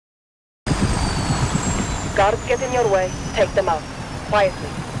Guards get in your way, take them out. Quietly.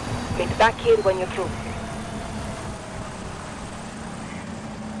 Meet back here when you're through.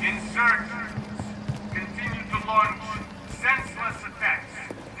 Insurgents continue to launch senseless attacks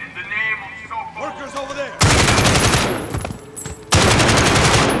in the name of so-called... Workers over there!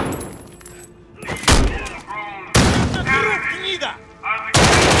 These full-grown terrorists are the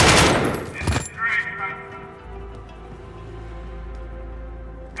killers in this great country.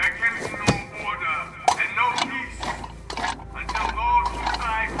 There can be no order and no peace until those who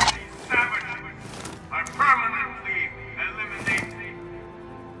side with these savages are permanently eliminated.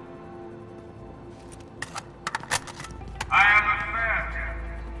 I am a fair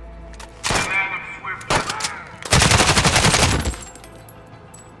a man of swift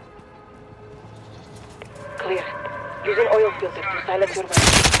Clear. Use an oil filter to silence your weapon.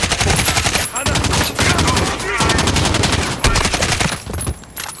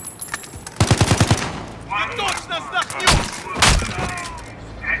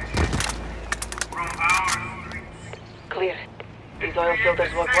 Clear. These oil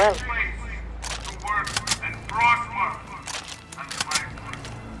filters work well.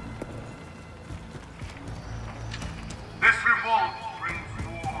 This revolt brings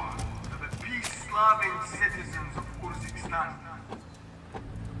war to the peace-loving citizens of Uzbekistan.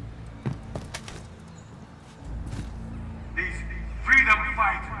 These freedom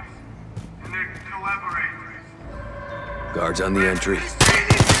fighters and their collaborators. Guards on the entry.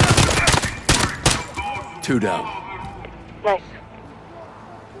 2 down. Nice.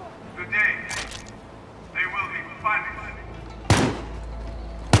 Today, they will be punished.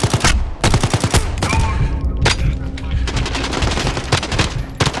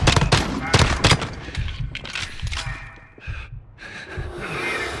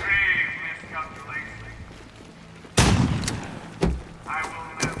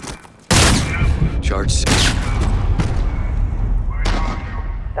 Charge.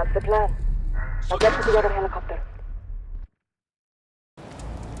 That's the plan. Now get to the other helicopter.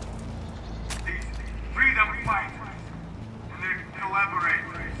 These freedom fighters and their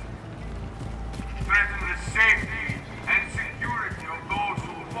collaborators threaten the safety and security of those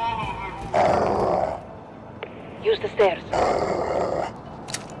who follow the rules. Use the stairs.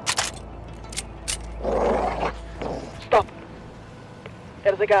 Stop.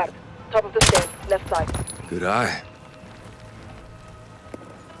 There's a guard. Top of the stairs, left side. Good eye.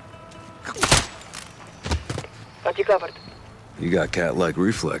 Got you covered. You got cat-like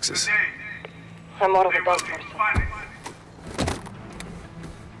reflexes. I'm more of a dog person.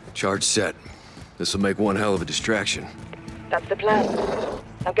 Charge set. This'll make one hell of a distraction. That's the plan.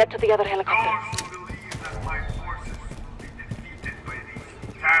 Now get to the other helicopter. Those who believe that my forces will be defeated by these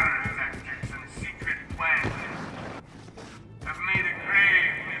terror tactics and secret plans have made a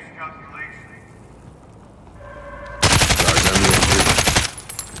grave miscalculation. Guards on the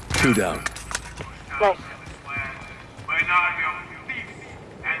entry. 2 down. Nice. By an army of thieves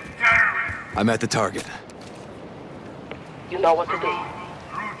and terrorists. I'm at the target. You know what to We do. will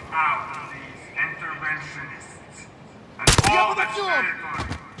root out these interventionists and hold this territory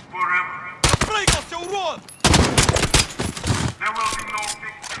forever. There will be no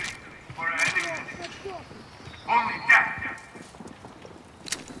victory for enemies. Only death.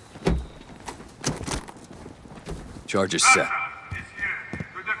 Charge is set. Russia is here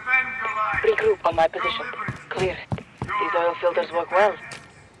to defend your lives. Regroup on my position. Clear. These oil filters work well.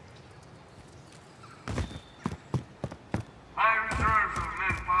 My reserves of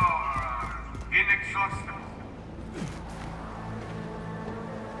manpower are inexhaustible.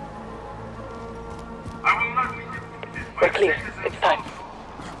 I will not be defeated by We're clear. citizens It's time.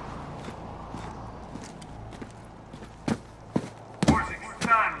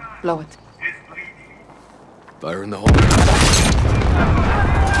 Uzbekistan Blow it. is bleeding. Fire in the hole.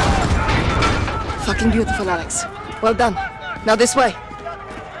 Fucking beautiful, Alex. Well done. Now this way.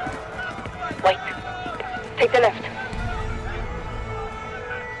 Wait. Take the left.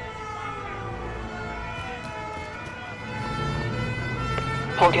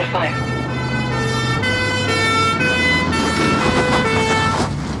 Hold your fire.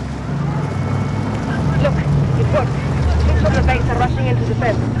 Look, it worked. Troops on the base are rushing into the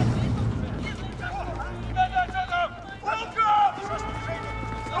fence.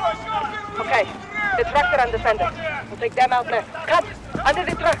 Okay, the tractor and defender. We'll take them out next. Cut! Under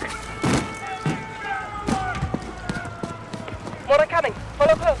the truck! More are coming.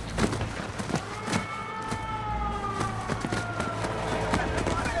 Follow close.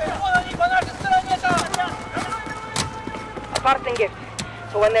 A parting gift,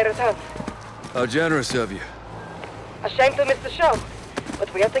 so when they return. How generous of you. A shame to miss the show,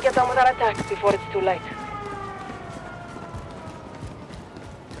 but we have to get on with our attacks before it's too late.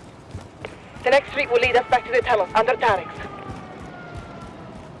 The next street will lead us back to the tunnel, under Tarek's.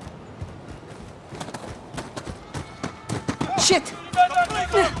 Shit!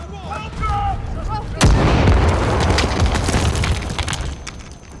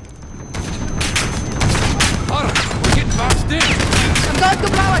 Lara, we're getting boxed in! I'm going to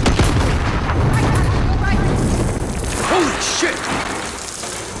blow it! Holy shit!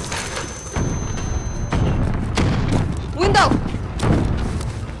 Window!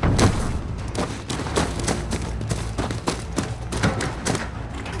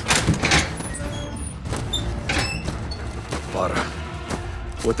 Lara,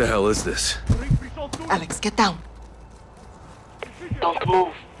 what the hell is this? Alex, get down. Don't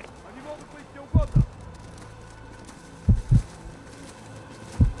move.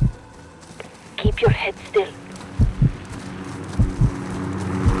 Keep your head still.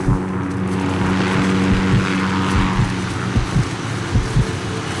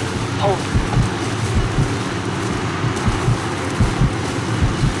 Hold.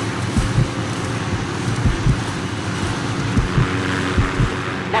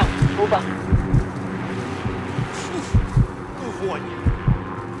 Now, move up. Вонь.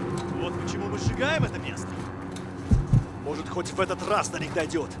 Вот почему мы сжигаем это место. Может, хоть в этот раз до них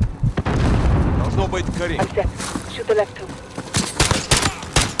дойдет. Должно быть Карим. I'm set. Shoot the left too.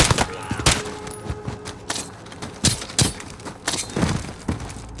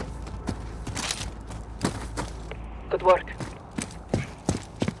 Good work.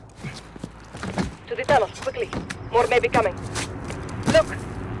 To the tunnel, quickly. More may be coming. Look!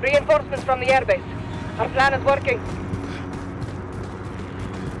 Reinforcements from the airbase. Our plan is working.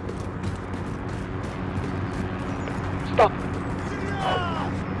 Stop.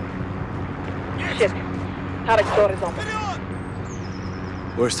 Shit. Tarek's door is open.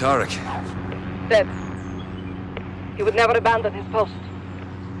 Where's Tarek? Dead. He would never abandon his post.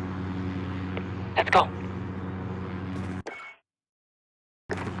 Let's go.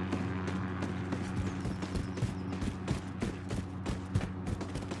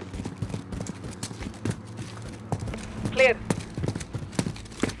 Clear.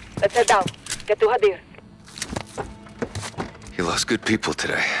 Let's head down. Get to Hadir. You lost good people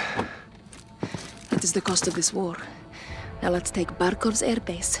today. That is the cost of this war. Now let's take Barkov's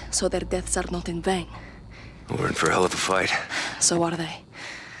airbase, so their deaths are not in vain. We're in for a hell of a fight. So are they.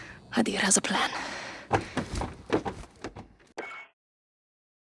 Hadir has a plan.